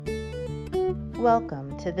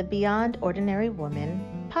Welcome to the Beyond Ordinary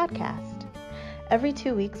Woman podcast. Every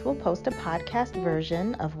 2 weeks, we'll post a podcast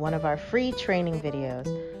version of one of our free training videos,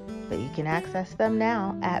 but you can access them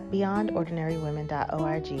now at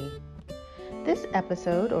beyondordinarywomen.org. This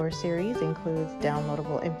episode or series includes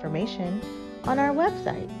downloadable information on our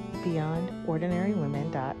website,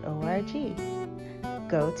 beyondordinarywomen.org.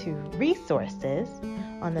 Go to Resources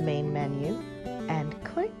on the main menu and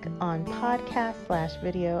click on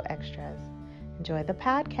podcast/video extras. Enjoy the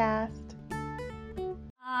podcast.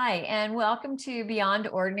 Hi, and welcome to Beyond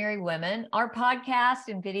Ordinary Women. Our podcast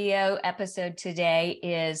and video episode today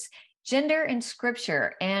is Gender in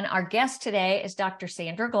Scripture, and our guest today is Dr.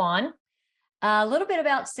 Sandra Glahn. A little bit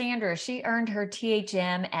about Sandra. She earned her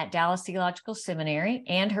THM at Dallas Theological Seminary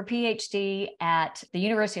and her PhD at the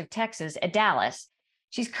University of Texas at Dallas.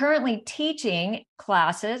 She's currently teaching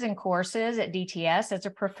classes and courses at DTS as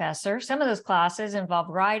a professor. Some of those classes involve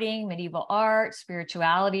writing, medieval art,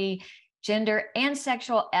 spirituality, gender, and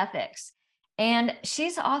sexual ethics. And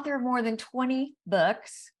she's the author of more than 20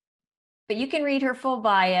 books, but you can read her full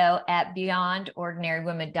bio at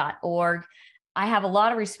beyondordinarywomen.org. I have a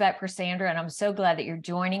lot of respect for Sandra, and I'm so glad that you're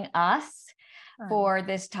joining us for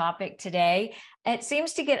this topic today. It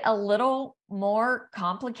seems to get a little more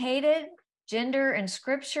complicated, gender and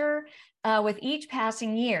scripture, with each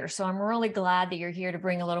passing year. So I'm really glad that you're here to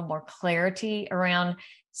bring a little more clarity around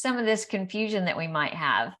some of this confusion that we might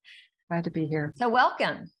have. Glad to be here. So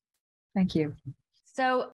welcome. Thank you.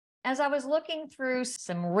 So as I was looking through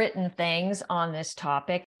some written things on this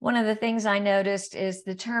topic, one of the things I noticed is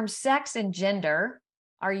the terms sex and gender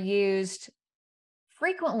are used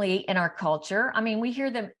frequently in our culture. I mean, we hear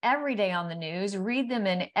them every day on the news, read them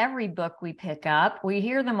in every book we pick up. We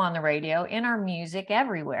hear them on the radio, in our music,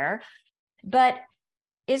 everywhere. But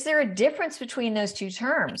is there a difference between those two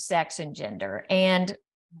terms, sex and gender? And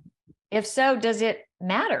if so, does it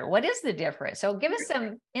matter? What is the difference? So give us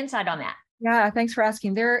some insight on that. Yeah, thanks for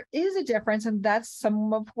asking. There is a difference, and that's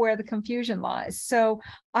some of where the confusion lies. So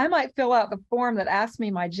I might fill out the form that asks me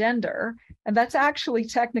my gender, and that's actually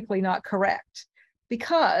technically not correct,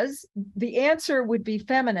 because the answer would be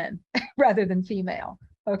feminine rather than female,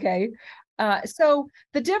 okay? So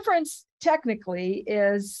the difference technically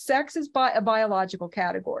is sex is a biological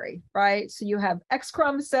category, right? So you have X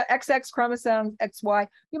chromosome, XX chromosome, XY.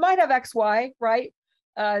 You might have XY, right?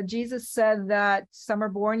 Jesus said that some are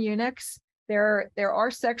born eunuchs. There are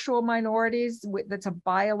sexual minorities that's a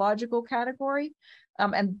biological category,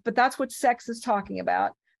 but that's what sex is talking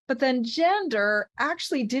about. But then gender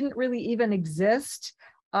actually didn't really even exist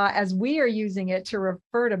as we are using it to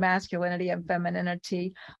refer to masculinity and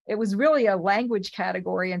femininity. It was really a language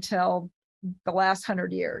category until the last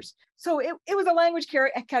 100 years. So it was a language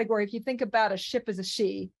category. If you think about a ship as a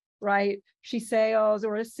she, right? She sails,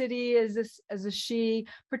 or a city as a she,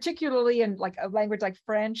 particularly in like a language like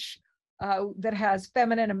French that has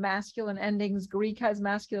feminine and masculine endings. Greek has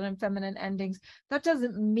masculine and feminine endings. That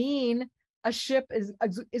doesn't mean a ship is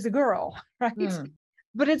a girl, right?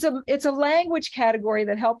 But it's a language category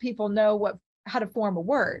that help people know how to form a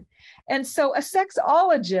word. And so a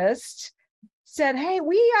sexologist said, hey,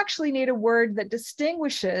 we actually need a word that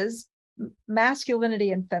distinguishes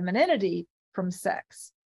masculinity and femininity from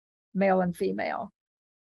sex, male and female.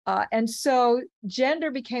 And so gender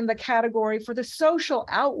became the category for the social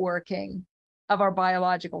outworking of our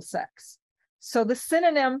biological sex. So the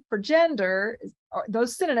synonym for gender,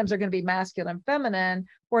 those synonyms are going to be masculine and feminine,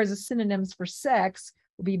 whereas the synonyms for sex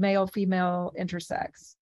will be male, female,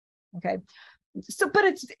 intersex. Okay. So, but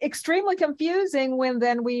it's extremely confusing when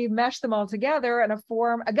then we mesh them all together, and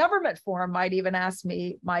a government form might even ask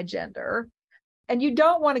me my gender. And you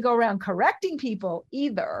don't want to go around correcting people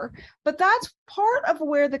either, but that's part of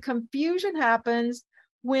where the confusion happens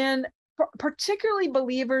when particularly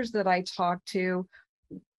believers that I talk to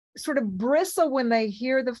sort of bristle when they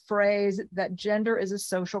hear the phrase that gender is a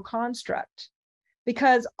social construct,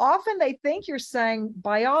 because often they think you're saying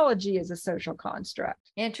biology is a social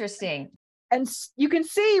construct. Interesting. And you can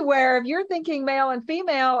see where if you're thinking male and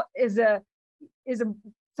female is a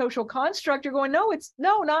social construct, you're going, no,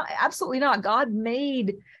 absolutely not. God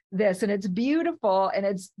made this, and it's beautiful, and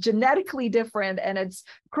it's genetically different, and it's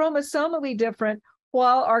chromosomally different,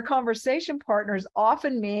 while our conversation partners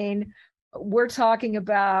often mean we're talking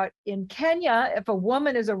about in Kenya, if a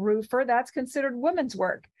woman is a roofer, that's considered women's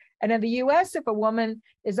work. And in the US, if a woman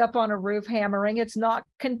is up on a roof hammering, it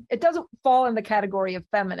doesn't fall in the category of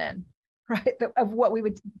feminine, right? Of what we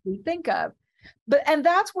would think of. And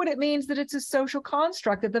that's what it means, that it's a social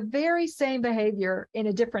construct, that the very same behavior in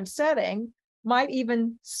a different setting might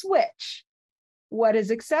even switch. what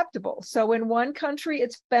is acceptable. So in one country,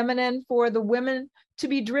 it's feminine for the women to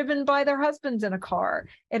be driven by their husbands in a car.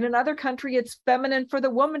 In another country, it's feminine for the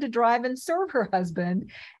woman to drive and serve her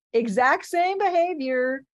husband. Exact same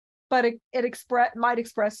behavior, but it might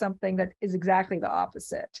express something that is exactly the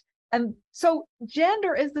opposite. And so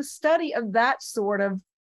gender is the study of that sort of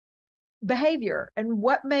behavior. And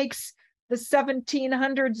what makes the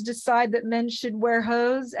 1700s decide that men should wear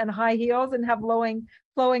hose and high heels and have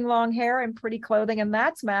flowing long hair and pretty clothing, and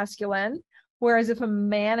that's masculine. Whereas if a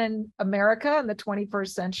man in America in the 21st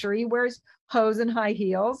century wears hose and high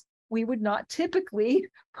heels, we would not typically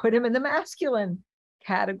put him in the masculine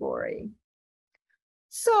category.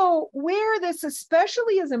 So where this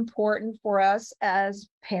especially is important for us as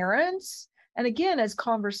parents, and again, as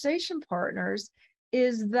conversation partners,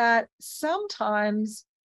 is that sometimes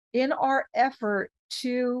in our effort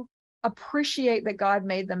to appreciate that God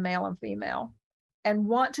made them male and female and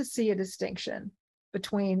want to see a distinction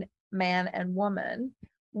between man and woman,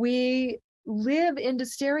 we live into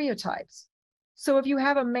stereotypes. So if you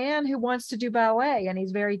have a man who wants to do ballet and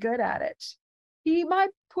he's very good at it, he might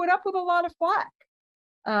put up with a lot of flack.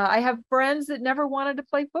 I have friends that never wanted to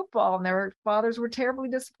play football, and their fathers were terribly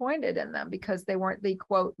disappointed in them because they weren't the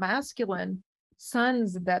quote masculine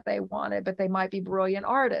sons that they wanted, but they might be brilliant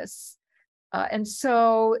artists. And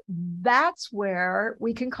so that's where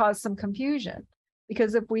we can cause some confusion,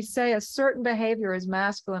 because if we say a certain behavior is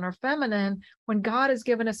masculine or feminine, when God has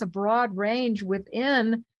given us a broad range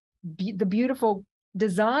within the beautiful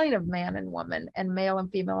design of man and woman and male and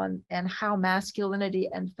female, and how masculinity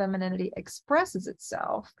and femininity expresses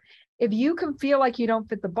itself, if you can feel like you don't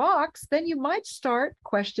fit the box, then you might start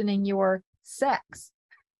questioning your sex.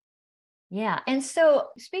 Yeah. And so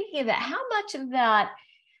speaking of that, how much of that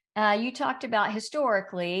you talked about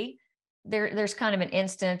historically, there's kind of an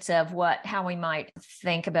instance of how we might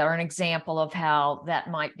think about, or an example of how that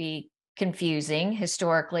might be confusing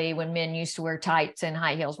historically when men used to wear tights and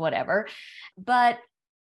high heels, whatever. But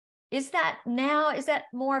is that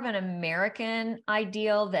more of an American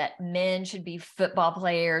ideal that men should be football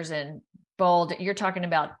players and bold? You're talking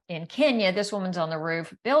about in Kenya, this woman's on the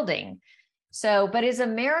roof building. So, but is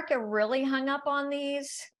America really hung up on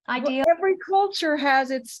these ideals? Well, every culture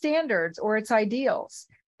has its standards or its ideals.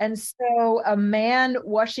 And so a man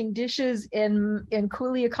washing dishes in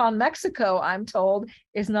Culiacan, Mexico, I'm told,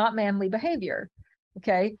 is not manly behavior.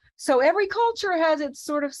 Okay. So every culture has its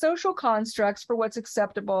sort of social constructs for what's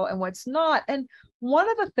acceptable and what's not. And one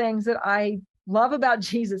of the things that I love about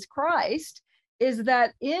Jesus Christ is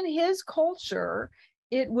that in his culture,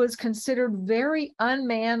 it was considered very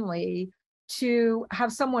unmanly to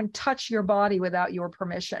have someone touch your body without your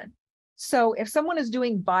permission. So if someone is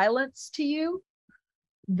doing violence to you,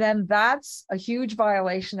 then that's a huge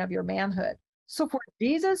violation of your manhood. So for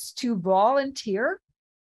Jesus to volunteer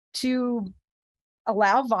to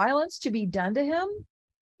allow violence to be done to him,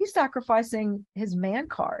 he's sacrificing his man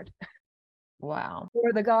card. Wow.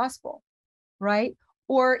 For the gospel, right?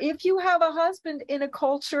 Or if you have a husband in a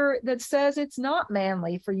culture that says it's not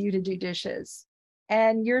manly for you to do dishes,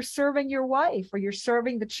 and you're serving your wife or you're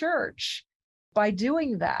serving the church by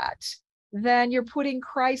doing that, then you're putting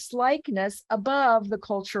Christ likeness above the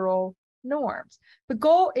cultural norms. The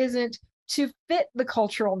goal isn't to fit the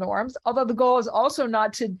cultural norms, although the goal is also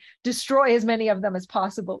not to destroy as many of them as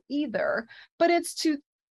possible either, but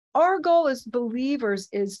our goal as believers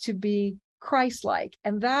is to be Christ-like,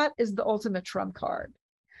 and that is the ultimate trump card.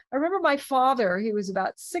 I remember my father, he was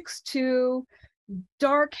about 6'2",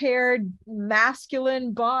 dark-haired,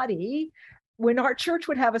 masculine body. When our church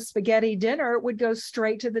would have a spaghetti dinner, it would go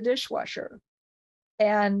straight to the dishwasher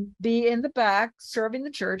and be in the back serving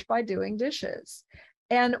the church by doing dishes.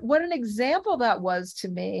 And what an example that was to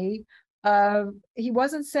me. He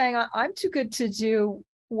wasn't saying, I'm too good to do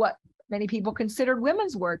what many people considered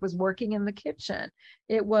women's work, was working in the kitchen.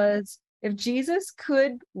 It was, if Jesus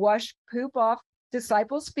could wash poop off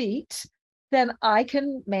disciples' feet, then I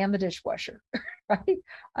can man the dishwasher, right?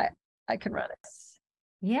 I can run it.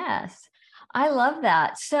 Yes, I love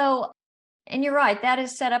that. So, and you're right, that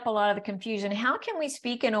has set up a lot of the confusion. How can we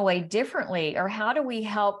speak in a way differently, or how do we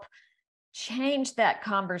help change that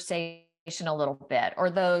conversation a little bit, or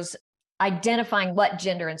those identifying what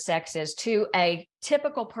gender and sex is to a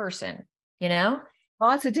typical person,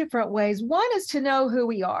 Lots of different ways. One is to know who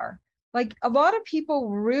we are. Like, a lot of people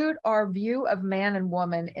root our view of man and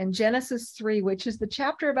woman in Genesis 3, which is the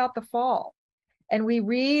chapter about the fall. And we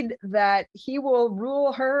read that he will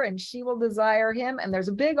rule her and she will desire him. And there's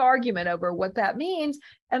a big argument over what that means.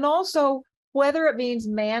 And also whether it means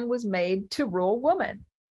man was made to rule woman.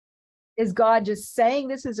 Is God just saying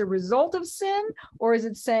this is a result of sin, or is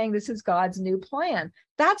it saying this is God's new plan?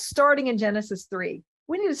 That's starting in Genesis 3.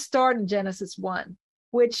 We need to start in Genesis 1,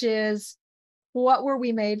 which is, what were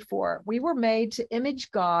we made for? We were made to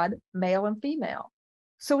image God, male and female.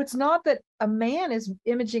 So it's not that a man is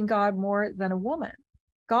imaging God more than a woman.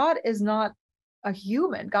 God is not a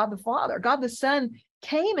human. God the Father, God the Son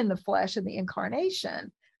came in the flesh in the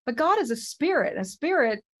incarnation, but God is a spirit. A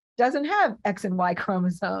spirit doesn't have X and Y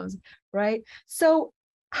chromosomes, right? So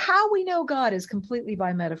how we know God is completely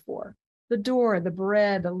by metaphor. The door, the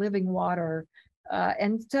bread, the living water.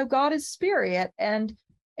 And so God is spirit. And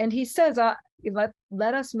he says,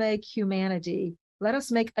 let us make humanity. Let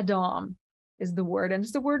us make Adam is the word. And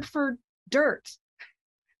it's the word for dirt.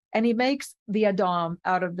 And he makes the Adam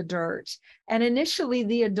out of the dirt. And initially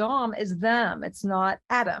the Adam is them. It's not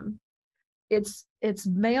Adam. It's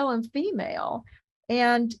male and female.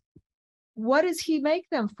 And what does he make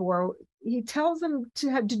them for? He tells them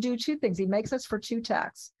to do two things. He makes us for two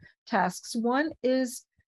tasks. One is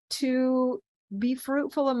to be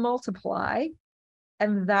fruitful and multiply.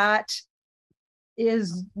 And that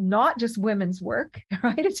is not just women's work,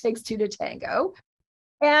 right? It takes two to tango.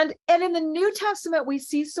 And in the New Testament, we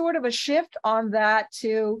see sort of a shift on that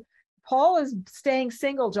to Paul is staying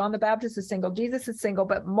single, John the Baptist is single, Jesus is single,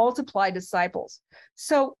 but multiply disciples.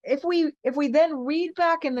 So if we then read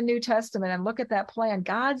back in the New Testament and look at that plan,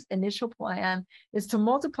 God's initial plan is to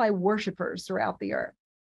multiply worshipers throughout the earth.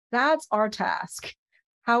 That's our task.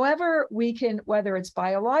 However, we can, whether it's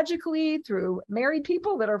biologically through married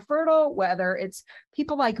people that are fertile, whether it's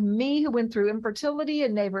people like me who went through infertility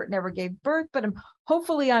and never gave birth, but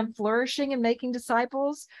hopefully I'm flourishing and making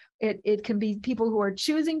disciples. It can be people who are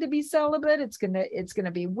choosing to be celibate. It's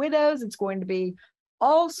gonna be widows. It's going to be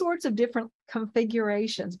all sorts of different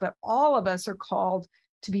configurations, but all of us are called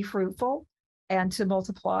to be fruitful and to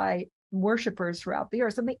multiply worshipers throughout the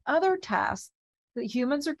earth. And the other task that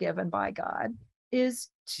humans are given by God is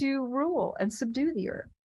to rule and subdue the earth.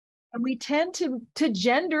 And we tend to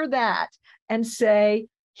gender that and say,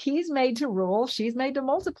 he's made to rule, she's made to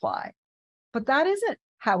multiply. But that isn't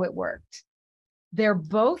how it worked. They're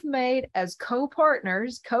both made as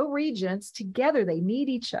co-partners, co-regents together. They need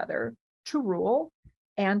each other to rule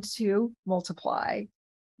and to multiply,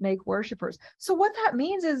 make worshipers. So what that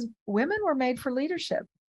means is women were made for leadership,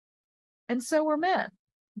 and so were men,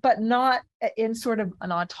 but not in sort of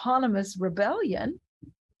an autonomous rebellion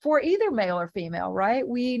for either male or female, right?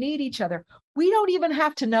 We need each other. We don't even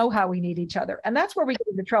have to know how we need each other. And that's where we get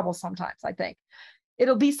into trouble sometimes, I think.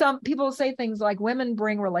 It'll be some people say things like women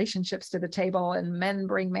bring relationships to the table and men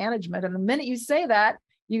bring management. And the minute you say that,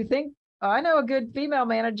 you think, oh, I know a good female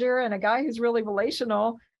manager and a guy who's really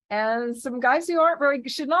relational, and some guys who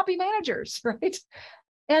should not be managers, right?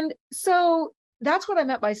 And so that's what I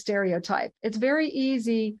meant by stereotype. It's very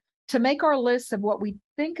easy to make our lists of what we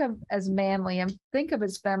think of as manly and think of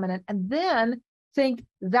as feminine, and then think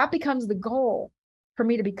that becomes the goal for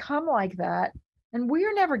me to become like that. And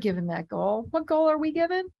we're never given that goal. What goal are we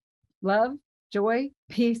given? Love, joy,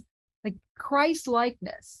 peace. Like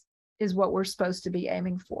Christ-likeness is what we're supposed to be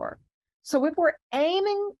aiming for. So if we're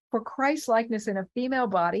aiming for Christ-likeness in a female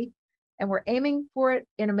body, and we're aiming for it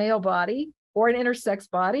in a male body or an intersex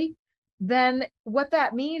body, then what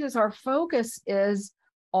that means is our focus is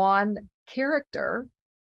on character.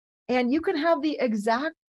 And you can have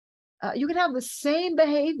the same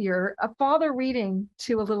behavior, a father reading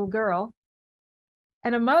to a little girl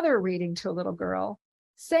and a mother reading to a little girl,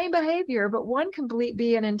 same behavior, but one can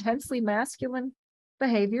be an intensely masculine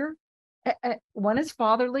behavior. One is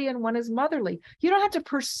fatherly and one is motherly. You don't have to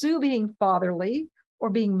pursue being fatherly or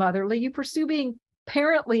being motherly. You pursue being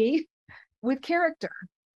parently with character,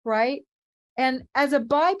 right? And as a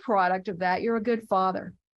byproduct of that, you're a good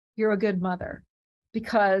father. You're a good mother,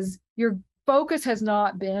 because your focus has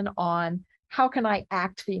not been on how can I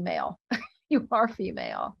act female? You are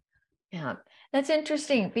female. Yeah, that's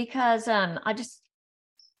interesting, because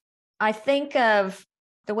I think of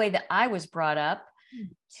the way that I was brought up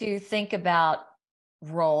to think about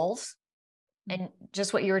roles, and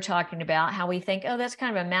just what you were talking about, how we think, oh, that's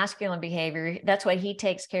kind of a masculine behavior. That's what he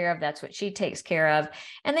takes care of. That's what she takes care of.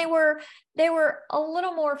 And they were a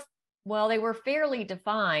little more, well, they were fairly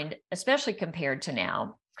defined, especially compared to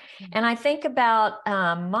now. And I think about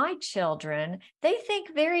my children, they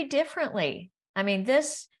think very differently. I mean,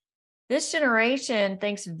 this generation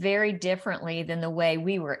thinks very differently than the way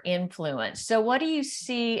we were influenced. So what do you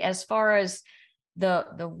see as far as the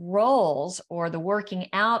roles or the working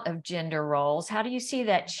out of gender roles? How do you see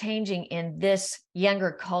that changing in this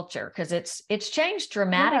younger culture? Because it's changed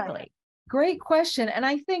dramatically. Yeah, great question. And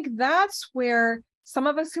I think that's where some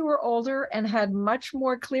of us who were older and had much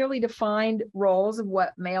more clearly defined roles of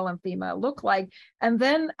what male and female look like, and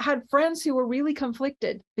then had friends who were really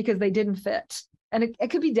conflicted because they didn't fit. And it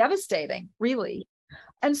could be devastating, really.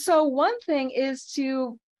 And so one thing is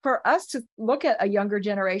for us to look at a younger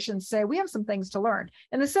generation and say, we have some things to learn.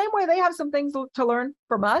 In the same way they have some things to learn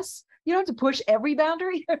from us. You don't have to push every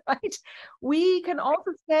boundary, right? We can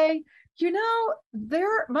also say,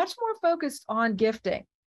 they're much more focused on gifting.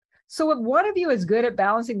 So if one of you is good at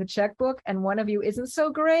balancing the checkbook and one of you isn't so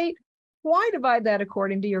great, why divide that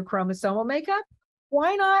according to your chromosomal makeup?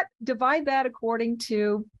 Why not divide that according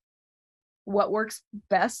to what works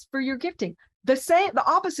best for your gifting? The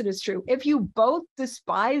opposite is true. If you both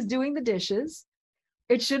despise doing the dishes,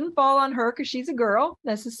 it shouldn't fall on her because she's a girl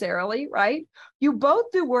necessarily, right? You both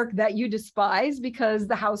do work that you despise because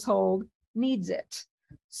the household needs it.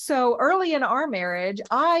 So early in our marriage,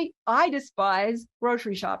 I despise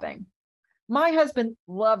grocery shopping. My husband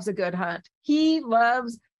loves a good hunt. He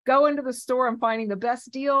loves going to the store and finding the best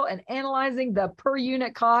deal and analyzing the per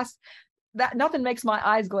unit cost. That nothing makes my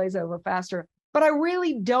eyes glaze over faster. But I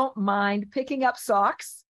really don't mind picking up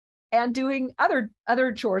socks and doing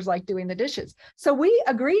other chores like doing the dishes. So we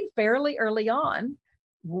agreed fairly early on,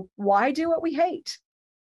 why do what we hate?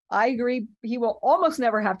 I agree he will almost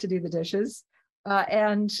never have to do the dishes.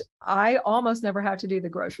 And I almost never have to do the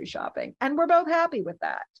grocery shopping. And we're both happy with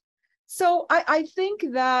that. So I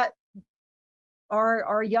think that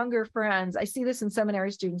our younger friends, I see this in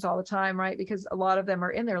seminary students all the time, right? Because a lot of them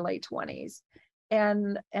are in their late 20s.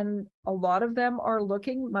 And a lot of them are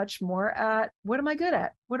looking much more at, what am I good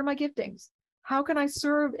at? What are my giftings? How can I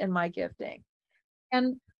serve in my gifting?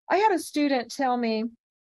 And I had a student tell me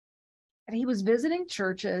that he was visiting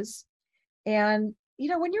churches. And,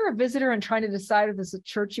 when you're a visitor and trying to decide if there's a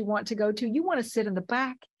church you want to go to, you want to sit in the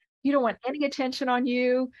back. You don't want any attention on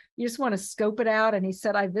you. You just want to scope it out. And he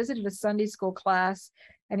said, I visited a Sunday school class.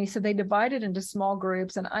 And he said they divided into small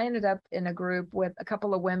groups. And I ended up in a group with a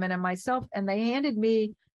couple of women and myself. And they handed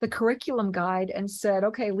me the curriculum guide and said,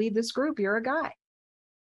 okay, lead this group. You're a guy.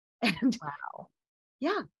 And wow.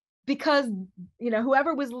 Yeah. Because,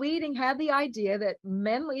 whoever was leading had the idea that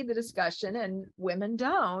men lead the discussion and women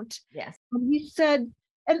don't. Yes. And he said,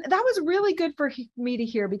 and that was really good for me to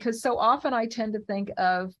hear, because so often I tend to think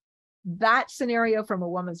of that scenario from a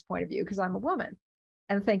woman's point of view, because I'm a woman,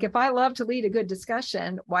 and think, if I love to lead a good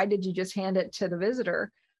discussion, why did you just hand it to the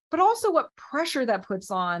visitor? But also what pressure that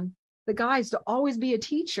puts on the guys to always be a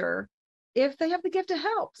teacher if they have the gift of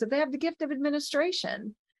helps, if they have the gift of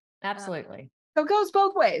administration. Absolutely. So it goes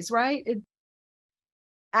both ways, right?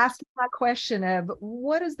 Asking that question of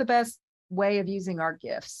what is the best way of using our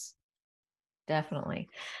gifts? Definitely.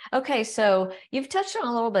 Okay, so you've touched on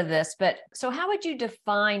a little bit of this, but so how would you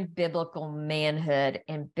define biblical manhood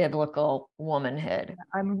and biblical womanhood?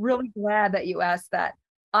 I'm really glad that you asked that.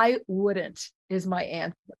 I wouldn't, is my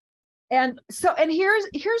answer. And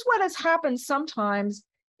here's what has happened sometimes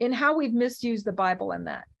in how we've misused the Bible in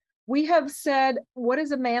that. We have said, what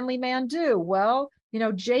does a manly man do? Well,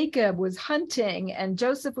 Jacob was hunting and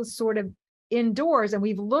Joseph was sort of indoors, and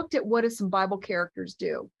we've looked at what do some Bible characters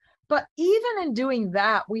do. But even in doing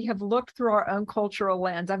that, we have looked through our own cultural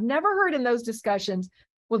lens. I've never heard in those discussions,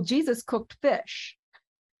 well, Jesus cooked fish,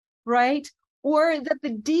 right? Or that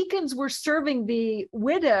the deacons were serving the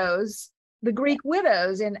widows, the Greek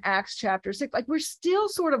widows in Acts chapter 6. Like, we're still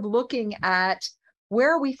sort of looking at,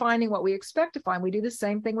 where are we finding what we expect to find? We do the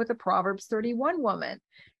same thing with the Proverbs 31 woman.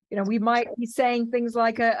 We might be saying things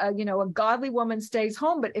like a godly woman stays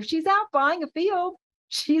home, but if she's out buying a field,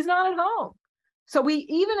 she's not at home. So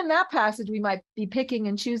even in that passage, we might be picking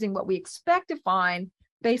and choosing what we expect to find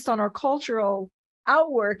based on our cultural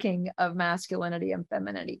outworking of masculinity and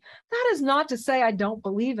femininity. That is not to say I don't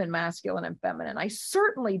believe in masculine and feminine. I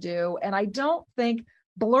certainly do. And I don't think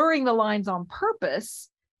blurring the lines on purpose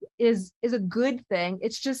is a good thing.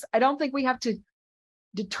 It's just, I don't think we have to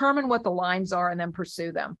determine what the lines are and then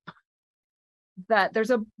pursue them. That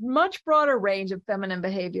there's a much broader range of feminine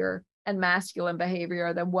behavior and masculine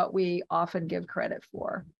behavior than what we often give credit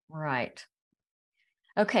for. Right.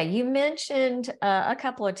 Okay. You mentioned a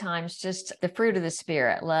couple of times just the fruit of the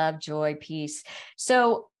Spirit, love, joy, peace.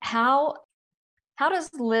 So how does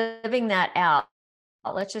living that out,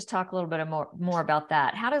 let's just talk a little bit more about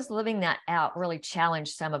that. How does living that out really challenge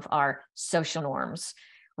some of our social norms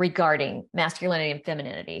regarding masculinity and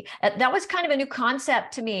femininity? That was kind of a new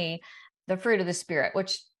concept to me, the fruit of the Spirit,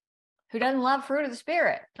 which who doesn't love fruit of the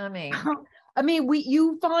Spirit?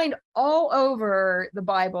 You find all over the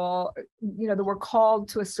Bible, that we're called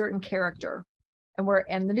to a certain character, and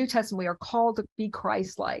in the New Testament, we are called to be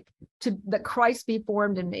Christ-like, that Christ be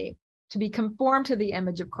formed in me. to be conformed to the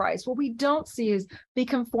image of Christ. What we don't see is be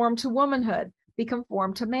conformed to womanhood, be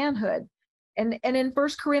conformed to manhood. And in 1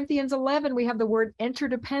 Corinthians 11, we have the word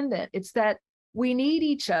interdependent. It's that we need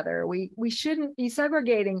each other. We shouldn't be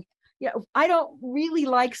segregating. I don't really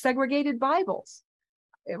like segregated Bibles,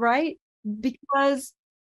 right? Because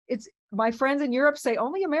it's, my friends in Europe say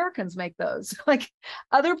only Americans make those. Like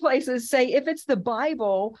other places say, if it's the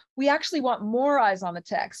Bible, we actually want more eyes on the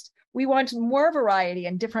text. We want more variety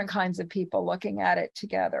and different kinds of people looking at it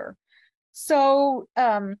together. So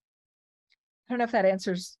I don't know if that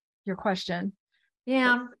answers your question.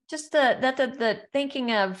 Yeah, just the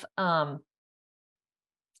thinking of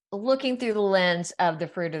looking through the lens of the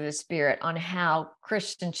fruit of the Spirit on how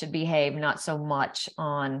Christians should behave, not so much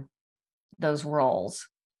on those roles,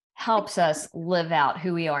 helps us live out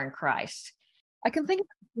who we are in Christ. I can think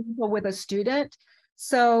of with a student.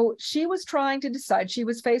 So she was trying to decide. She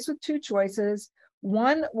was faced with two choices.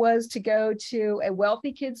 One was to go to a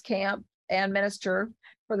wealthy kids camp and minister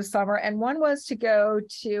for the summer, and one was to go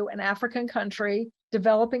to an African country,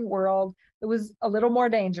 developing world, that was a little more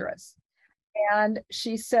dangerous. And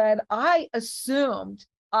she said, I assumed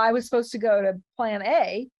I was supposed to go to plan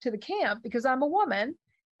A, to the camp, because I'm a woman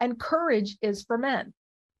and courage is for men.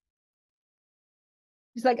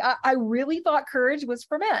 She's like, I really thought courage was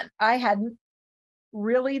for men. I hadn't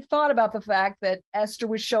really thought about the fact that Esther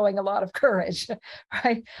was showing a lot of courage,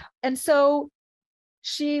 right? And so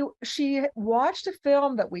she watched a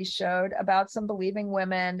film that we showed about some believing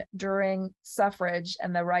women during suffrage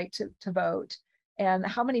and the right to vote, and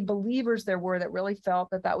how many believers there were that really felt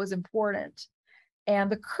that that was important.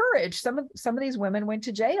 And the courage, some of these women went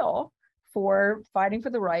to jail for fighting for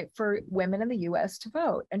the right for women in the US to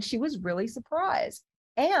vote. And she was really surprised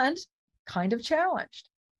and kind of challenged.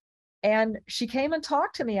 And she came and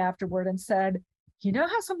talked to me afterward and said, you know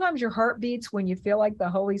how sometimes your heart beats when you feel like the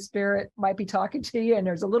Holy Spirit might be talking to you and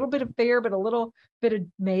there's a little bit of fear, but a little bit of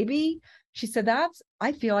maybe? She said,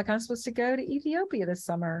 I feel like I'm supposed to go to Ethiopia this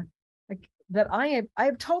summer. Like that I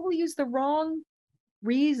have totally used the wrong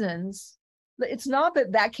reasons. It's not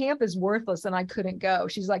that camp is worthless and I couldn't go.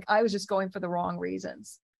 She's like, I was just going for the wrong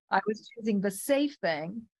reasons. I was choosing the safe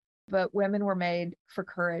thing, but women were made for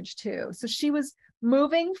courage too. So she was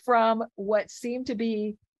moving from what seemed to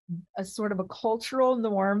be a sort of a cultural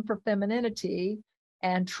norm for femininity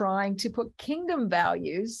and trying to put kingdom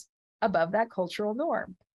values above that cultural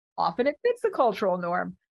norm. Often it fits the cultural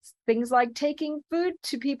norm. Things like taking food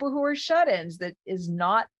to people who are shut-ins, that is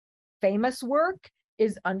not famous work,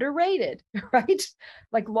 is underrated, right?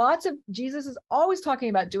 Like Jesus is always talking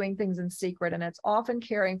about doing things in secret, and it's often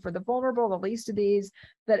caring for the vulnerable, the least of these,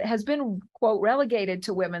 that has been, quote, relegated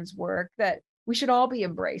to women's work that we should all be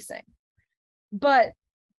embracing. But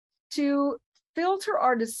to filter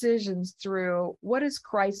our decisions through what is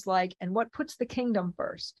Christ-like and what puts the kingdom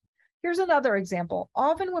first. Here's another example.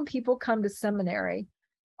 Often when people come to seminary,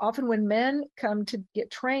 often when men come to get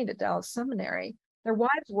trained at Dallas Seminary, their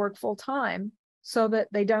wives work full-time so that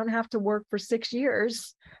they don't have to work for 6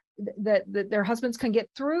 years, that their husbands can get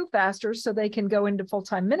through faster so they can go into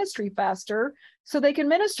full-time ministry faster, so they can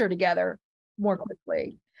minister together more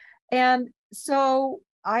quickly. And so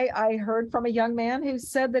I heard from a young man who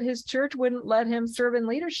said that his church wouldn't let him serve in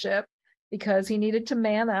leadership because he needed to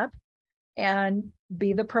man up and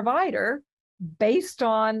be the provider, based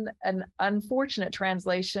on an unfortunate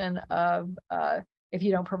translation of if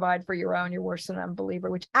you don't provide for your own, you're worse than an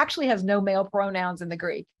unbeliever, which actually has no male pronouns in the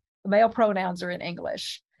Greek. The male pronouns are in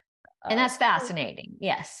English. And that's fascinating.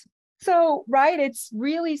 Yes. So, right, it's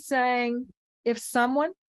really saying if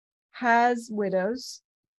someone has widows,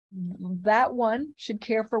 that one should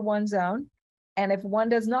care for one's own. And if one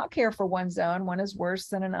does not care for one's own, one is worse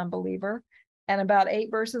than an unbeliever. And about 8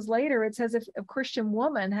 verses later, it says if a Christian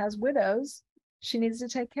woman has widows, she needs to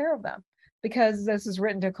take care of them, because this is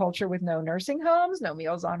written to a culture with no nursing homes, no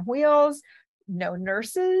Meals on Wheels, no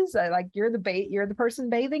nurses. Like you're the person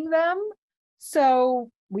bathing them. So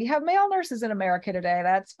we have male nurses in America today.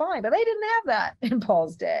 That's fine, but they didn't have that in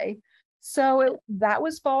Paul's day. So that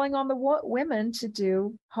was falling on the women to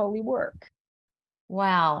do holy work.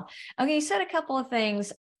 Wow. Okay, you said a couple of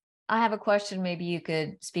things. I have a question. Maybe you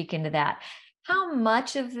could speak into that. How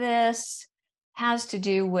much of this has to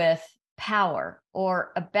do with power,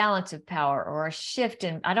 or a balance of power, or a shift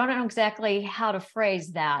in, I don't know exactly how to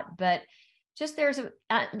phrase that, but just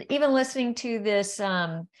even listening to this,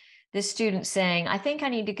 this student saying, I think I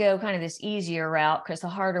need to go kind of this easier route because the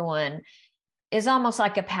harder one is almost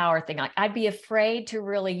like a power thing. Like I'd be afraid to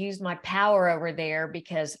really use my power over there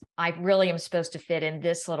because I really am supposed to fit in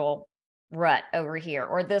this little rut over here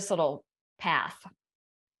or this little path.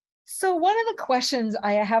 So one of the questions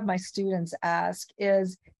I have my students ask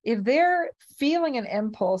is if they're feeling an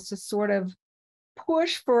impulse to sort of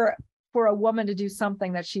push for a woman to do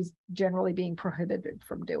something that she's generally being prohibited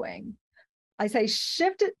from doing. I say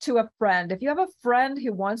shift it to a friend. If you have a friend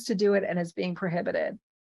who wants to do it and is being prohibited,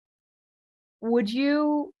 would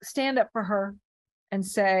you stand up for her and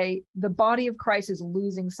say the body of Christ is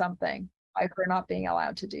losing something by her not being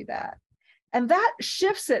allowed to do that? And that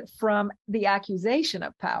shifts it from the accusation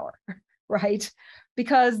of power, right?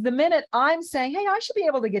 Because the minute I'm saying, hey, I should be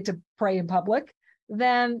able to get to pray in public,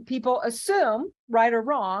 then people assume, right or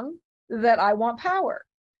wrong, that I want power.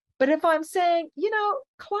 But if I'm saying,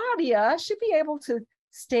 Claudia should be able to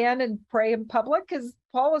stand and pray in public, because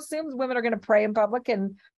Paul assumes women are going to pray in public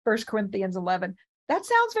in 1 Corinthians 11, that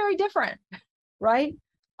sounds very different, right?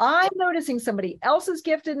 I'm noticing somebody else's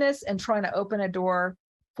giftedness and trying to open a door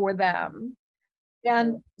for them.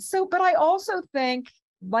 And so, but I also think,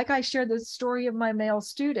 like I shared the story of my male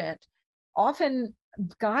student, often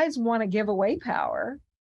guys want to give away power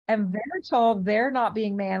and they're told they're not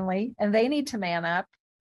being manly and they need to man up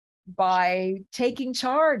by taking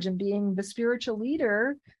charge and being the spiritual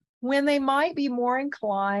leader when they might be more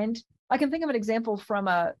inclined. I can think of an example from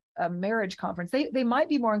a marriage conference. They might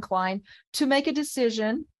be more inclined to make a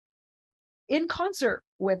decision in concert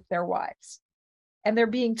with their wives. And they're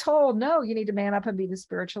being told, no, you need to man up and be the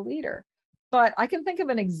spiritual leader. But I can think of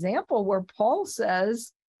an example where Paul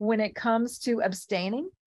says, when it comes to abstaining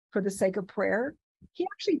for the sake of prayer, he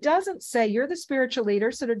actually doesn't say you're the spiritual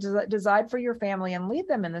leader, so to decide for your family and lead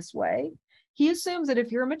them in this way. He assumes that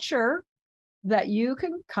if you're mature, that you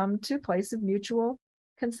can come to a place of mutual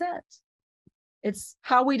consent. It's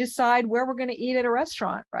how we decide where we're going to eat at a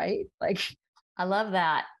restaurant, right? Like, I love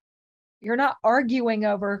that. You're not arguing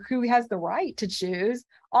over who has the right to choose.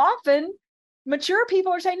 Often mature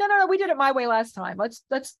people are saying, no, we did it my way last time.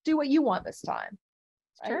 Let's do what you want this time.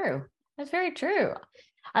 Right? True. That's very true.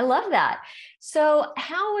 I love that. So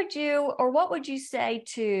how would you, or what would you say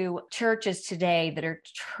to churches today that are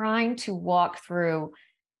trying to walk through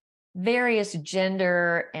various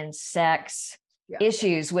gender and sex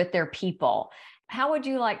issues with their people? How would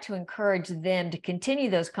you like to encourage them to continue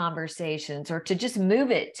those conversations or to just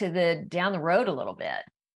move it to the down the road a little bit?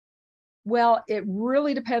 Well, it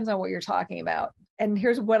really depends on what you're talking about. And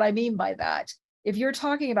here's what I mean by that. If you're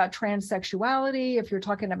talking about transsexuality, if you're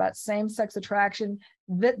talking about same-sex attraction,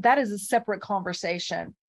 that is a separate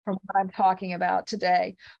conversation from what I'm talking about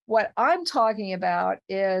today. What I'm talking about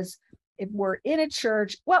is if we're in a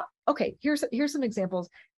church, well, okay, here's some examples.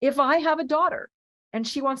 If I have a daughter and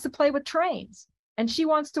she wants to play with trains and she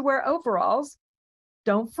wants to wear overalls,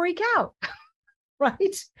 don't freak out,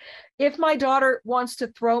 right? If my daughter wants to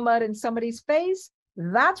throw mud in somebody's face,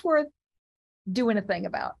 that's worth doing a thing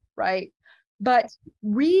about, right? But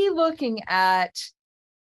re-looking at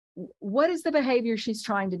what is the behavior she's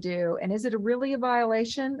trying to do, and is it really a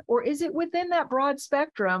violation, or is it within that broad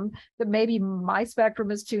spectrum that maybe my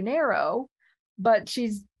spectrum is too narrow, but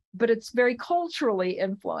it's very culturally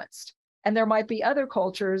influenced, and there might be other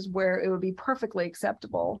cultures where it would be perfectly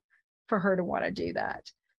acceptable for her to want to do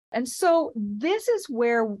that. And so this is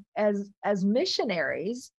where, as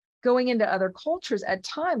missionaries going into other cultures, at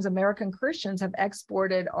times American Christians have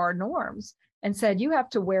exported our norms and said, you have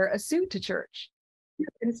to wear a suit to church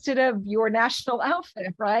instead of your national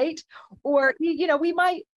outfit, right? Or,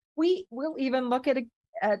 we'll even look at a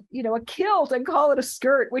kilt and call it a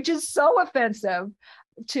skirt, which is so offensive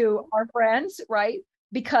to our friends, right?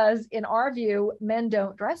 Because in our view, men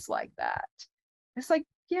don't dress like that. It's like,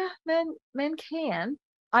 yeah, men can.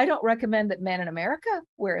 I don't recommend that men in America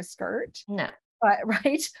wear a skirt. No.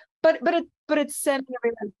 Right. But it's sending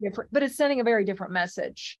a very different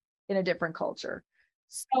message in a different culture.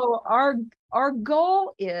 So our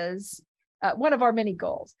goal is, one of our many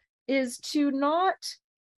goals is to not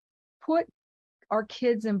put our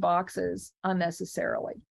kids in boxes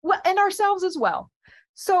unnecessarily, and ourselves as well.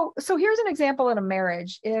 So here's an example in a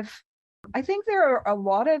marriage. If I think there are a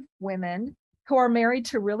lot of women who are married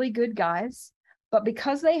to really good guys, but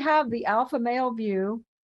because they have the alpha male view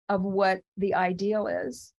of what the ideal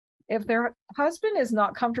is, if their husband is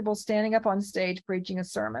not comfortable standing up on stage preaching a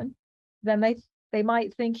sermon, then they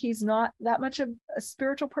might think he's not that much of a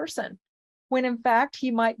spiritual person, when in fact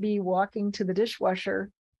he might be walking to the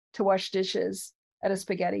dishwasher to wash dishes at a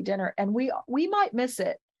spaghetti dinner, and we might miss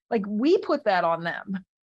it. Like, we put that on them.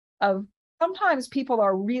 Of sometimes people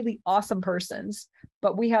are really awesome persons,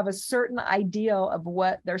 but we have a certain ideal of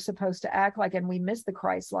what they're supposed to act like, and we miss the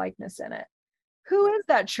Christ likeness in it. Who is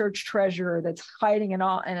that church treasurer that's hiding in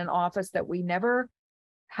an office that we never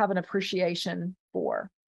have an appreciation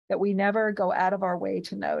for? that we never go out of our way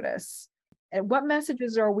to notice. And what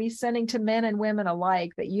messages are we sending to men and women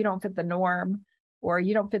alike that you don't fit the norm or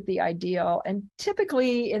you don't fit the ideal? And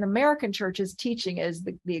typically in American churches, teaching is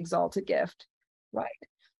the exalted gift, right?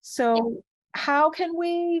 So how can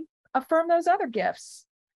we affirm those other gifts?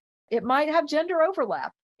 It might have gender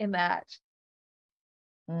overlap in that.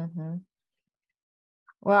 Mm-hmm.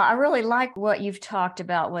 Well, I really like what you've talked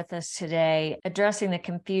about with us today, addressing the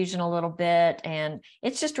confusion a little bit. And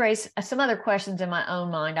it's just raised some other questions in my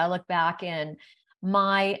own mind. I look back in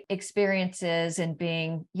my experiences and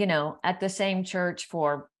being, at the same church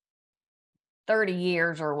for 30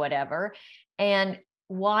 years or whatever, and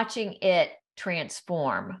watching it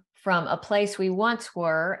transform from a place we once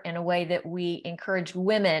were in a way that we encouraged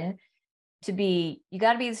women to be, you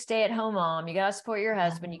got to be the stay-at-home mom, you got to support your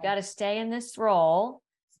husband, you got to stay in this role.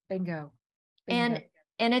 Bingo. And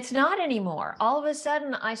it's not anymore. All of a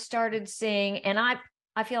sudden I started seeing, and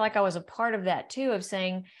I feel like I was a part of that too, of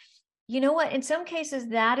saying, you know what, in some cases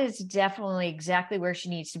that is definitely exactly where she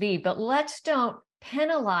needs to be, but let's don't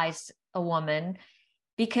penalize a woman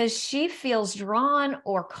because she feels drawn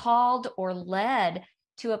or called or led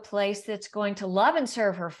to a place that's going to love and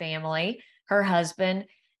serve her family, her husband,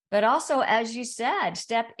 but also, as you said,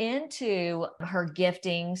 step into her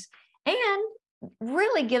giftings and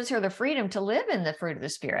really gives her the freedom to live in the fruit of the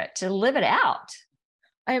Spirit, to live it out.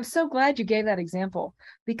 I am so glad you gave that example,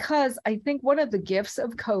 because I think one of the gifts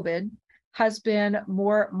of COVID has been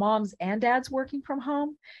more moms and dads working from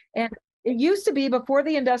home. And it used to be, before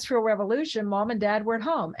the Industrial Revolution, mom and dad were at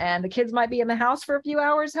home and the kids might be in the house for a few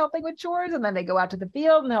hours helping with chores, and then they go out to the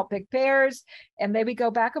field and help pick pears, and they would go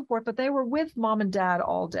back and forth, but they were with mom and dad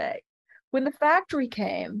all day. When the factory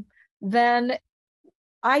came, then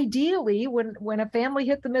ideally, when a family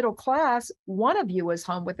hit the middle class, one of you was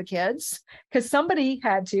home with the kids, because somebody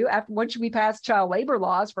had to. After, once we passed child labor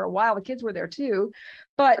laws, for a while the kids were there too,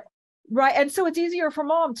 but right. And so it's easier for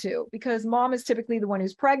mom too, because mom is typically the one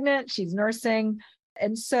who's pregnant, she's nursing.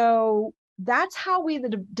 And so that's how we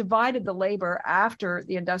divided the labor after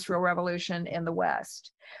the Industrial Revolution in the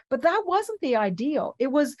West. But that wasn't the ideal.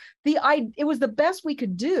 It was the best we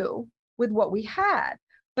could do with what we had.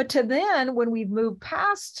 But to then, when we've moved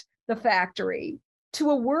past the factory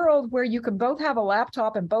to a world where you can both have a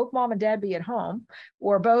laptop and both mom and dad be at home,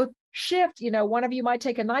 or both shift, one of you might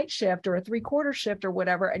take a night shift or a 3/4 shift or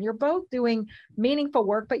whatever, and you're both doing meaningful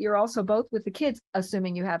work, but you're also both with the kids,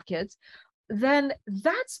 assuming you have kids, then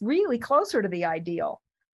that's really closer to the ideal.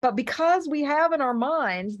 But because we have in our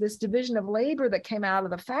minds this division of labor that came out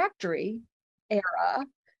of the factory era,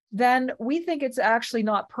 then we think it's actually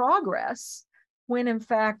not progress, when in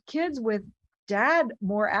fact kids with dad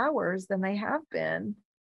more hours than they have been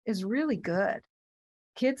is really good.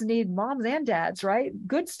 Kids need moms and dads, right?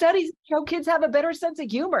 Good studies show kids have a better sense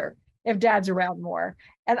of humor if dad's around more.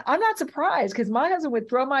 And I'm not surprised, because my husband would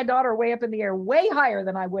throw my daughter way up in the air, way higher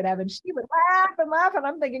than I would have, and she would laugh and laugh, and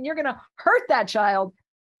I'm thinking, you're going to hurt that child.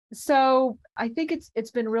 So I think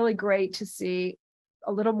it's been really great to see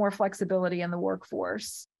a little more flexibility in the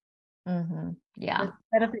workforce. Mm-hmm. Yeah. It's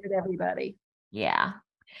benefited everybody. Yeah.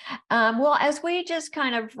 Well, as we just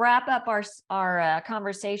kind of wrap up our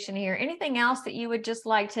conversation here, anything else that you would just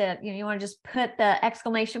like to, you want to just put the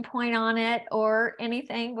exclamation point on it or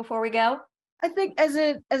anything before we go? I think as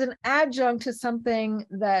an adjunct to something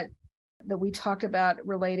that we talked about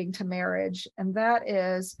relating to marriage, and that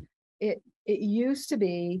is, it used to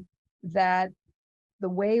be that the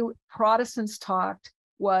way Protestants talked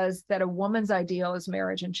was that a woman's ideal is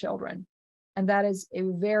marriage and children. And that is a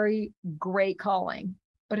very great calling,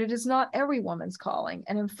 but it is not every woman's calling.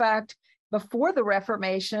 And in fact, before the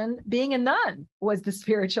Reformation, being a nun was the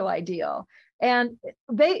spiritual ideal. And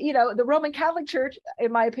they, the Roman Catholic Church,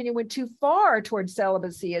 in my opinion, went too far towards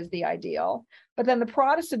celibacy as the ideal. But then the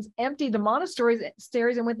Protestants emptied the monasteries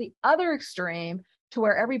and went the other extreme to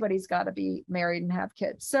where everybody's got to be married and have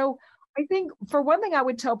kids. So I think, for one thing, I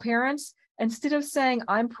would tell parents, instead of saying,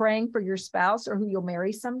 I'm praying for your spouse or who you'll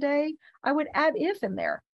marry someday, I would add if in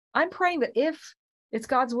there. I'm praying that if it's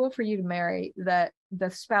God's will for you to marry that the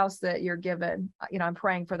spouse that you're given, I'm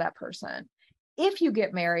praying for that person. If you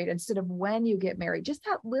get married instead of when you get married, just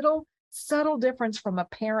that little subtle difference from a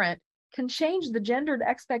parent can change the gendered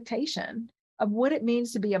expectation of what it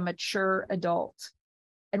means to be a mature adult.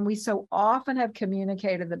 And we so often have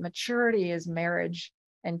communicated that maturity is marriage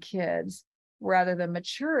and kids, rather than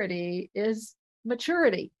maturity is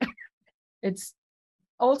maturity. It's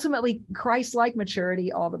ultimately Christ-like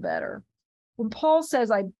maturity, all the better. When Paul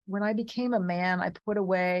says, when I became a man, I put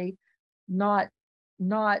away not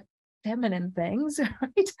feminine things,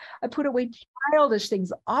 right? I put away childish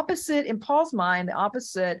things. Opposite, in Paul's mind, the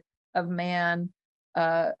opposite of man,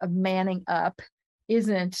 of manning up,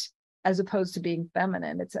 isn't as opposed to being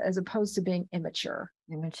feminine. It's as opposed to being immature.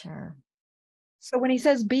 Immature. So when he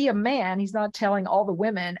says be a man, he's not telling all the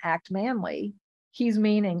women act manly. He's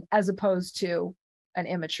meaning as opposed to an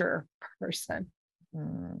immature person.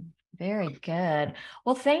 Very good.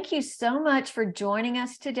 Well, thank you so much for joining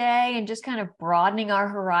us today and just kind of broadening our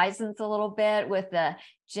horizons a little bit with the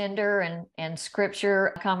gender and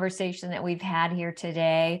scripture conversation that we've had here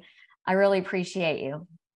today. I really appreciate you.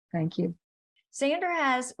 Thank you. Sandra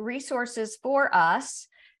has resources for us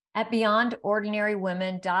at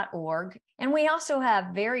beyondordinarywomen.org. And we also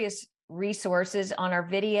have various resources on our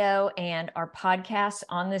video and our podcasts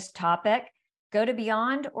on this topic. Go to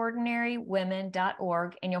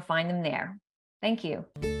beyondordinarywomen.org and you'll find them there. Thank you.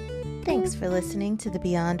 Thanks for listening to the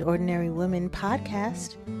Beyond Ordinary Women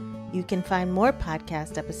podcast. You can find more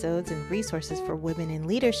podcast episodes and resources for women in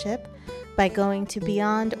leadership by going to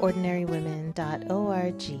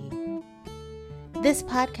beyondordinarywomen.org. This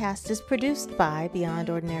podcast is produced by Beyond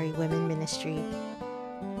Ordinary Women Ministry.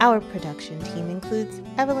 Our production team includes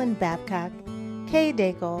Evelyn Babcock, Kay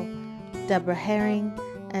Daigle, Deborah Herring,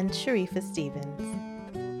 and Sharifa Stevens.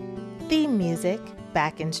 Theme music,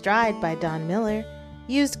 Back in Stride by Don Miller,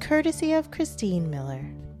 used courtesy of Christine Miller.